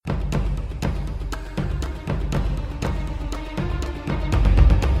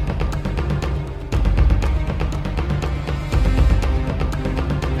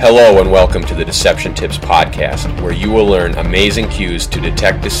Hello and welcome to the Deception Tips Podcast, where you will learn amazing cues to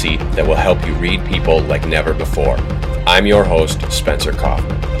detect deceit that will help you read people like never before. I'm your host, Spencer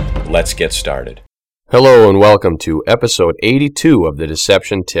Kaufman. Let's get started. Hello and welcome to episode 82 of the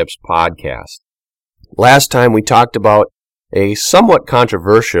Deception Tips Podcast. Last time we talked about a somewhat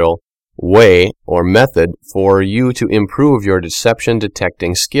controversial way or method for you to improve your deception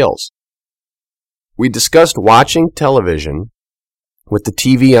detecting skills. We discussed watching television with the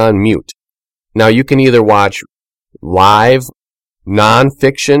TV on mute. Now you can either watch live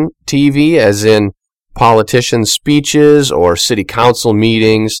non-fiction TV, as in politicians' speeches or city council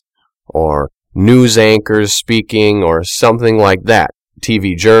meetings or news anchors speaking or something like that.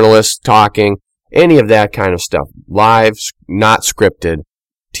 TV journalists talking, any of that kind of stuff. Live, not scripted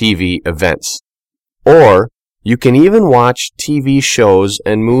TV events. Or you can even watch TV shows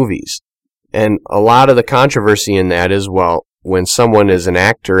and movies. And a lot of the controversy in that is, well, when someone is an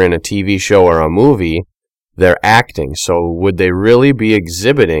actor in a TV show or a movie, they're acting. So would they really be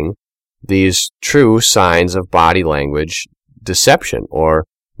exhibiting these true signs of body language deception or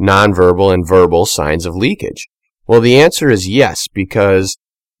nonverbal and verbal signs of leakage? Well, the answer is yes, because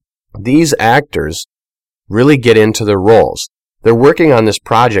these actors really get into their roles. They're working on this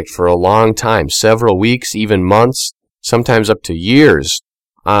project for a long time, several weeks, even months, sometimes up to years,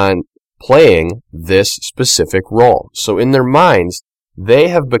 on playing this specific role. So in their minds, they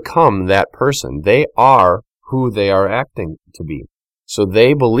have become that person. They are who they are acting to be. So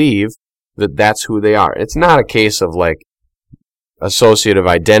they believe that that's who they are. It's not a case of like associative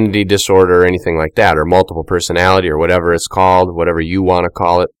identity disorder or anything like that, or multiple personality or whatever it's called, whatever you want to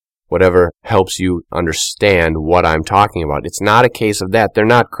call it, whatever helps you understand what I'm talking about. It's not a case of that. They're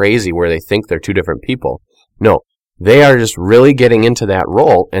not crazy where they think they're two different people. No. They are just really getting into that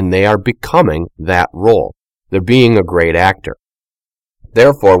role, and they are becoming that role. They're being a great actor.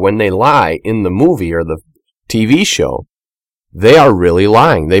 Therefore, when they lie in the movie or the TV show, they are really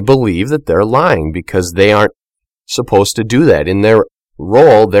lying. They believe that they're lying because they aren't supposed to do that. In their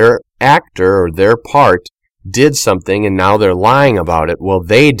role, their actor or their part did something, and now they're lying about it. Well,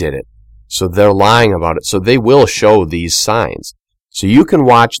 they did it, so they're lying about it. So they will show these signs. So you can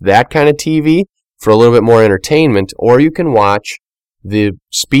watch that kind of TV for a little bit more entertainment, or you can watch the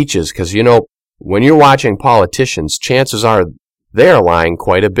speeches, because, you know, when you're watching politicians, chances are they're lying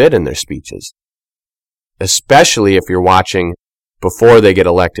quite a bit in their speeches, especially if you're watching before they get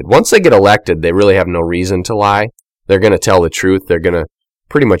elected. Once they get elected, they really have no reason to lie. They're going to tell the truth. They're going to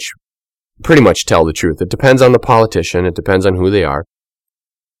pretty much tell the truth. It depends on the politician. It depends on who they are.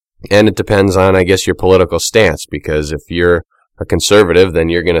 And it depends on, I guess, your political stance, because if you're a conservative, then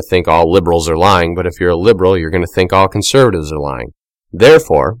you're going to think all liberals are lying, but if you're a liberal, you're going to think all conservatives are lying.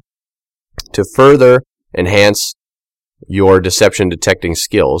 Therefore, to further enhance your deception detecting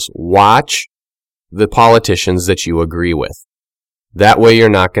skills, watch the politicians that you agree with. That way you're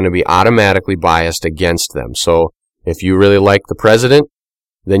not going to be automatically biased against them. So if you really like the president,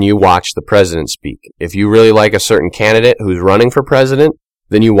 then you watch the president speak. If you really like a certain candidate who's running for president,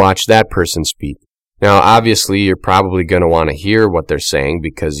 then you watch that person speak. Now, obviously, you're probably going to want to hear what they're saying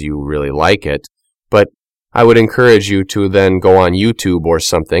because you really like it, but I would encourage you to then go on YouTube or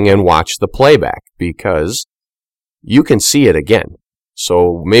something and watch the playback, because you can see it again.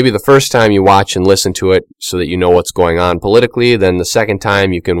 So maybe the first time you watch and listen to it so that you know what's going on politically, then the second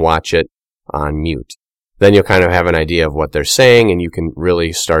time you can watch it on mute. Then you'll kind of have an idea of what they're saying, and you can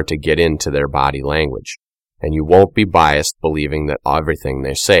really start to get into their body language. And you won't be biased believing that everything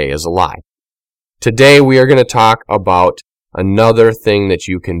they say is a lie. Today we are going to talk about another thing that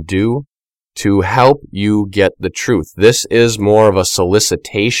you can do to help you get the truth. This is more of a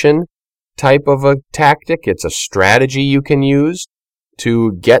solicitation type of a tactic. It's a strategy you can use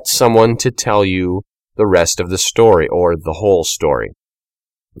to get someone to tell you the rest of the story or the whole story.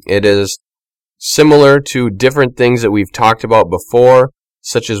 It is similar to different things that we've talked about before,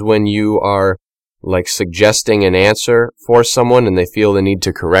 such as when you are like suggesting an answer for someone and they feel the need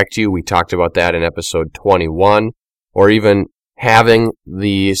to correct you. We talked about that in episode 21. Or even having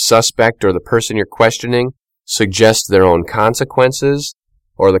the suspect or the person you're questioning suggest their own consequences,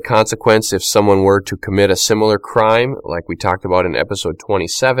 or the consequence if someone were to commit a similar crime, like we talked about in episode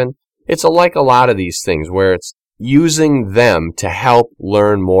 27. It's like a lot of these things where it's using them to help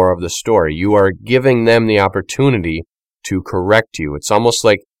learn more of the story. You are giving them the opportunity to correct you. It's almost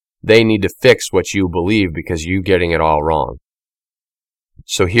like they need to fix what you believe because you're getting it all wrong.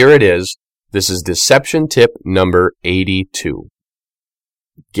 So here it is. This is deception tip number 82.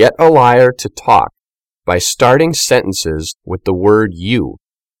 Get a liar to talk by starting sentences with the word you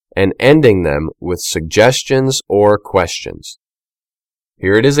and ending them with suggestions or questions.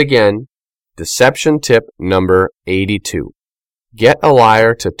 Here it is again, deception tip number 82. Get a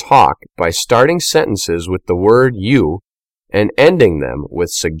liar to talk by starting sentences with the word you and ending them with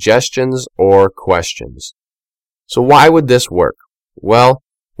suggestions or questions. So why would this work? Well,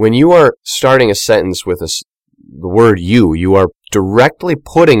 when you are starting a sentence with the word you are directly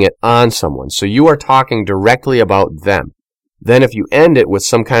putting it on someone. So you are talking directly about them. Then if you end it with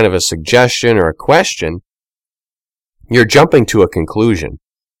some kind of a suggestion or a question, you're jumping to a conclusion.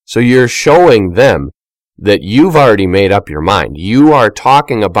 So you're showing them that you've already made up your mind. You are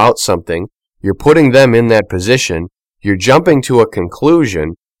talking about something, you're putting them in that position, you're jumping to a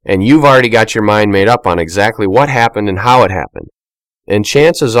conclusion, and you've already got your mind made up on exactly what happened and how it happened. And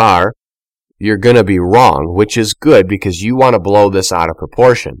chances are, you're going to be wrong, which is good because you want to blow this out of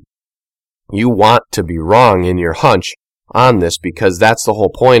proportion. You want to be wrong in your hunch on this because that's the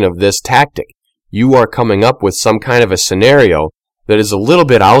whole point of this tactic. You are coming up with some kind of a scenario that is a little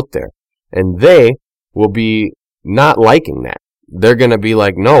bit out there, and they will be not liking that. They're going to be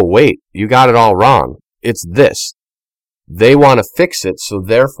like, no, wait, you got it all wrong. It's this. They want to fix it, so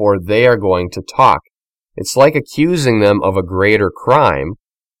therefore they are going to talk. It's like accusing them of a greater crime.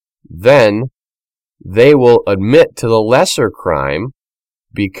 Then they will admit to the lesser crime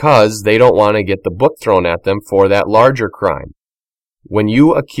because they don't want to get the book thrown at them for that larger crime. When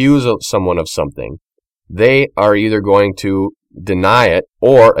you accuse someone of something, they are either going to deny it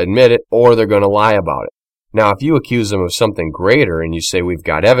or admit it, or they're going to lie about it. Now, if you accuse them of something greater and you say we've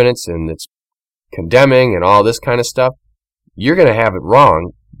got evidence and it's condemning and all this kind of stuff, you're going to have it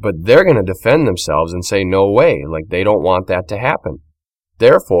wrong, but they're going to defend themselves and say no way, like they don't want that to happen.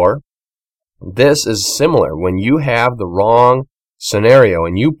 Therefore, this is similar. When you have the wrong scenario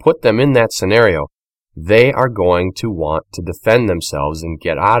and you put them in that scenario, they are going to want to defend themselves and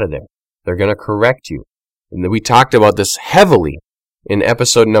get out of there. They're going to correct you. And we talked about this heavily in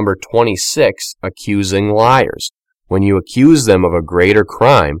episode number 26, accusing liars. When you accuse them of a greater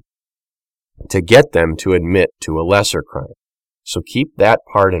crime, to get them to admit to a lesser crime. So keep that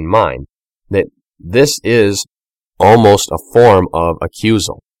part in mind, that this is almost a form of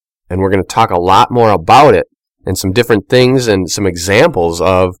accusal. And we're going to talk a lot more about it and some different things and some examples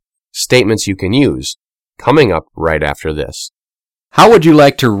of statements you can use coming up right after this. How would you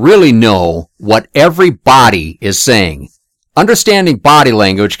like to really know what every body is saying? Understanding body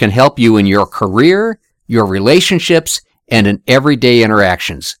language can help you in your career, your relationships, and in everyday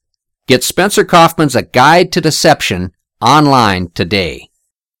interactions. Get Spencer Coffman's A Guide to Deception online today.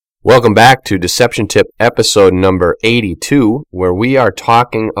 Welcome back to Deception Tip episode number 82, where we are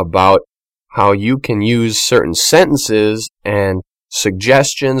talking about how you can use certain sentences and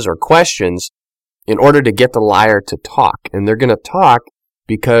suggestions or questions in order to get the liar to talk. And they're going to talk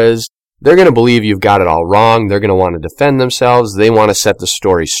because they're going to believe you've got it all wrong. They're going to want to defend themselves. They want to set the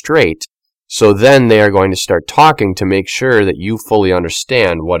story straight. So then they are going to start talking to make sure that you fully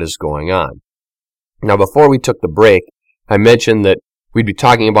understand what is going on. Now, before we took the break, I mentioned that we'd be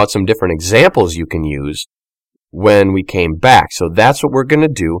talking about some different examples you can use when we came back. So that's what we're going to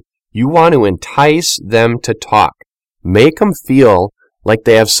do. You want to entice them to talk. Make them feel like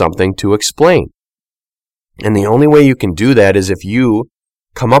they have something to explain. And the only way you can do that is if you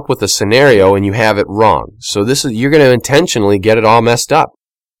come up with a scenario and you have it wrong. So you're going to intentionally get it all messed up.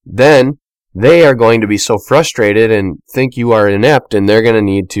 Then they are going to be so frustrated and think you are inept, and they're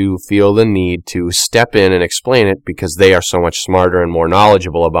going to feel the need to step in and explain it because they are so much smarter and more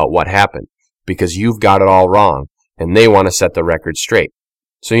knowledgeable about what happened because you've got it all wrong, and they want to set the record straight.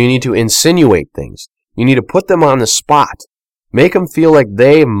 So you need to insinuate things. You need to put them on the spot. Make them feel like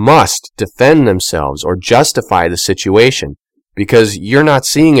they must defend themselves or justify the situation because you're not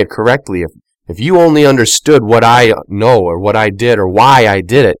seeing it correctly. If you only understood what I know or what I did or why I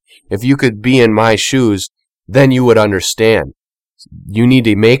did it, if you could be in my shoes, then you would understand. You need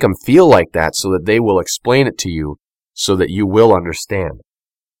to make them feel like that so that they will explain it to you so that you will understand.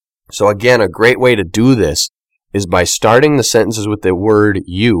 So again, a great way to do this is by starting the sentences with the word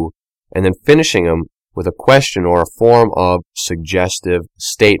you and then finishing them with a question or a form of suggestive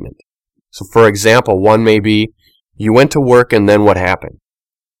statement. So for example, one may be, you went to work and then what happened?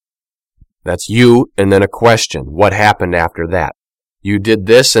 That's you and then a question. What happened after that? You did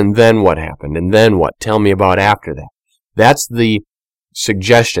this and then what happened? And then what? Tell me about after that. That's the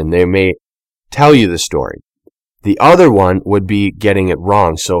suggestion. They may tell you the story. The other one would be getting it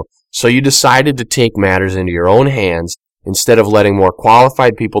wrong. So you decided to take matters into your own hands instead of letting more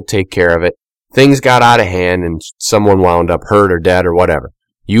qualified people take care of it. Things got out of hand and someone wound up hurt or dead or whatever.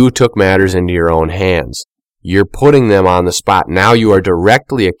 You took matters into your own hands. You're putting them on the spot. Now you are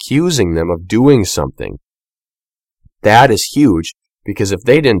directly accusing them of doing something. That is huge Because if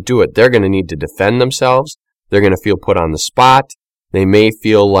they didn't do it, they're going to need to defend themselves. They're going to feel put on the spot. They may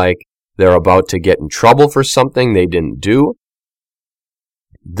feel like they're about to get in trouble for something they didn't do.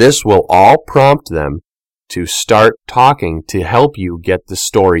 This will all prompt them to start talking to help you get the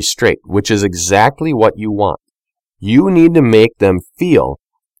story straight, which is exactly what you want. You need to make them feel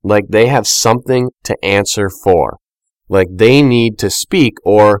like they have something to answer for, like they need to speak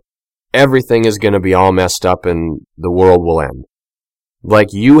or everything is going to be all messed up and the world will end.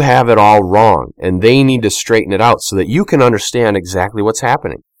 Like you have it all wrong and they need to straighten it out so that you can understand exactly what's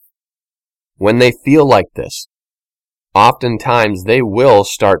happening. When they feel like this, oftentimes they will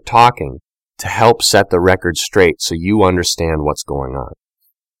start talking to help set the record straight so you understand what's going on.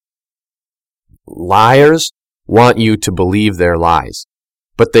 Liars want you to believe their lies,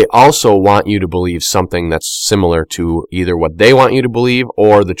 but they also want you to believe something that's similar to either what they want you to believe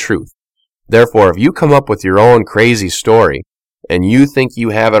or the truth. Therefore, if you come up with your own crazy story and you think you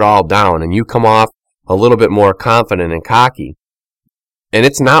have it all down and you come off a little bit more confident and cocky, and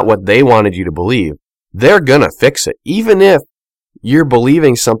it's not what they wanted you to believe, they're going to fix it. Even if you're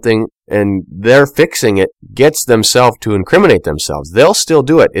believing something and they're fixing it gets themselves to incriminate themselves, they'll still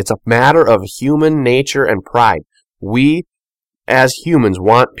do it. It's a matter of human nature and pride. We, as humans,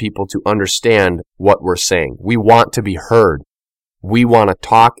 want people to understand what we're saying. We want to be heard. We want to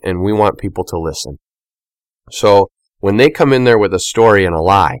talk and we want people to listen. So when they come in there with a story and a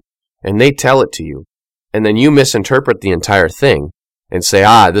lie, and they tell it to you, and then you misinterpret the entire thing, and say,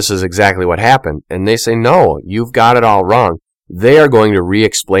 this is exactly what happened, and they say, no, you've got it all wrong, they are going to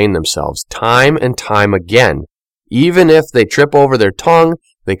re-explain themselves time and time again, even if they trip over their tongue,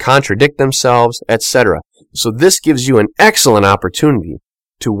 they contradict themselves, etc. So this gives you an excellent opportunity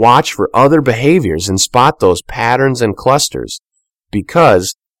to watch for other behaviors and spot those patterns and clusters,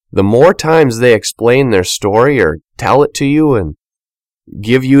 because the more times they explain their story or tell it to you and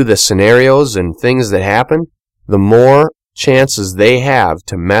give you the scenarios and things that happen, the more chances they have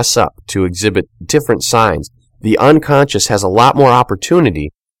to mess up, to exhibit different signs. The unconscious has a lot more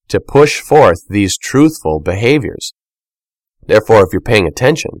opportunity to push forth these truthful behaviors. Therefore, if you're paying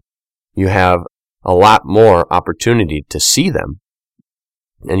attention, you have a lot more opportunity to see them,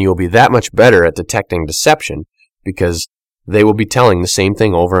 and you'll be that much better at detecting deception because they will be telling the same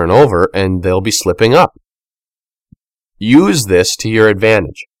thing over and over, and they'll be slipping up. Use this to your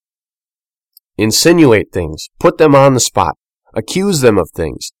advantage. Insinuate things, put them on the spot, accuse them of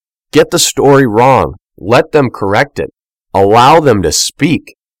things, get the story wrong, let them correct it, allow them to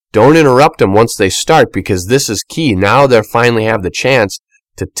speak. Don't interrupt them once they start, because this is key. Now they finally have the chance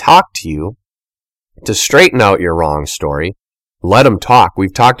to talk to you, to straighten out your wrong story. Let them talk.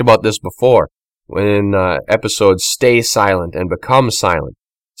 We've talked about this before in episodes Stay Silent and Become Silent.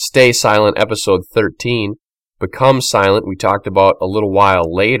 Stay Silent, episode 13. Become Silent, we talked about a little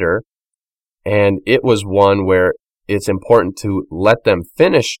while later. And it was one where it's important to let them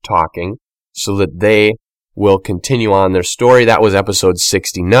finish talking so that they will continue on their story. That was episode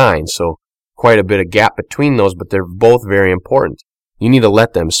 69, so quite a bit of gap between those, but they're both very important. You need to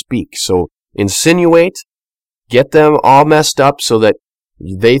let them speak. So insinuate, get them all messed up so that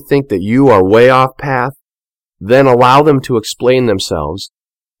they think that you are way off path, then allow them to explain themselves.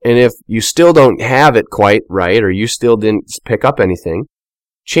 And if you still don't have it quite right, or you still didn't pick up anything,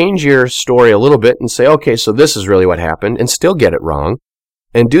 change your story a little bit and say, okay, so this is really what happened, and still get it wrong.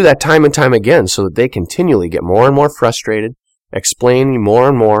 And do that time and time again so that they continually get more and more frustrated, explain more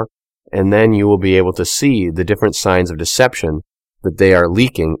and more, and then you will be able to see the different signs of deception that they are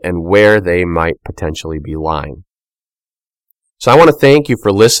leaking and where they might potentially be lying. So I want to thank you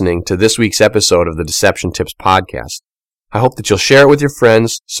for listening to this week's episode of the Deception Tips Podcast. I hope that you'll share it with your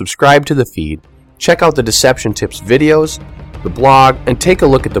friends, subscribe to the feed, check out the Deception Tips videos, the blog, and take a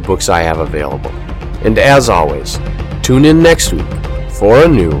look at the books I have available. And as always, tune in next week for a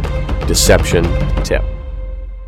new Deception Tip.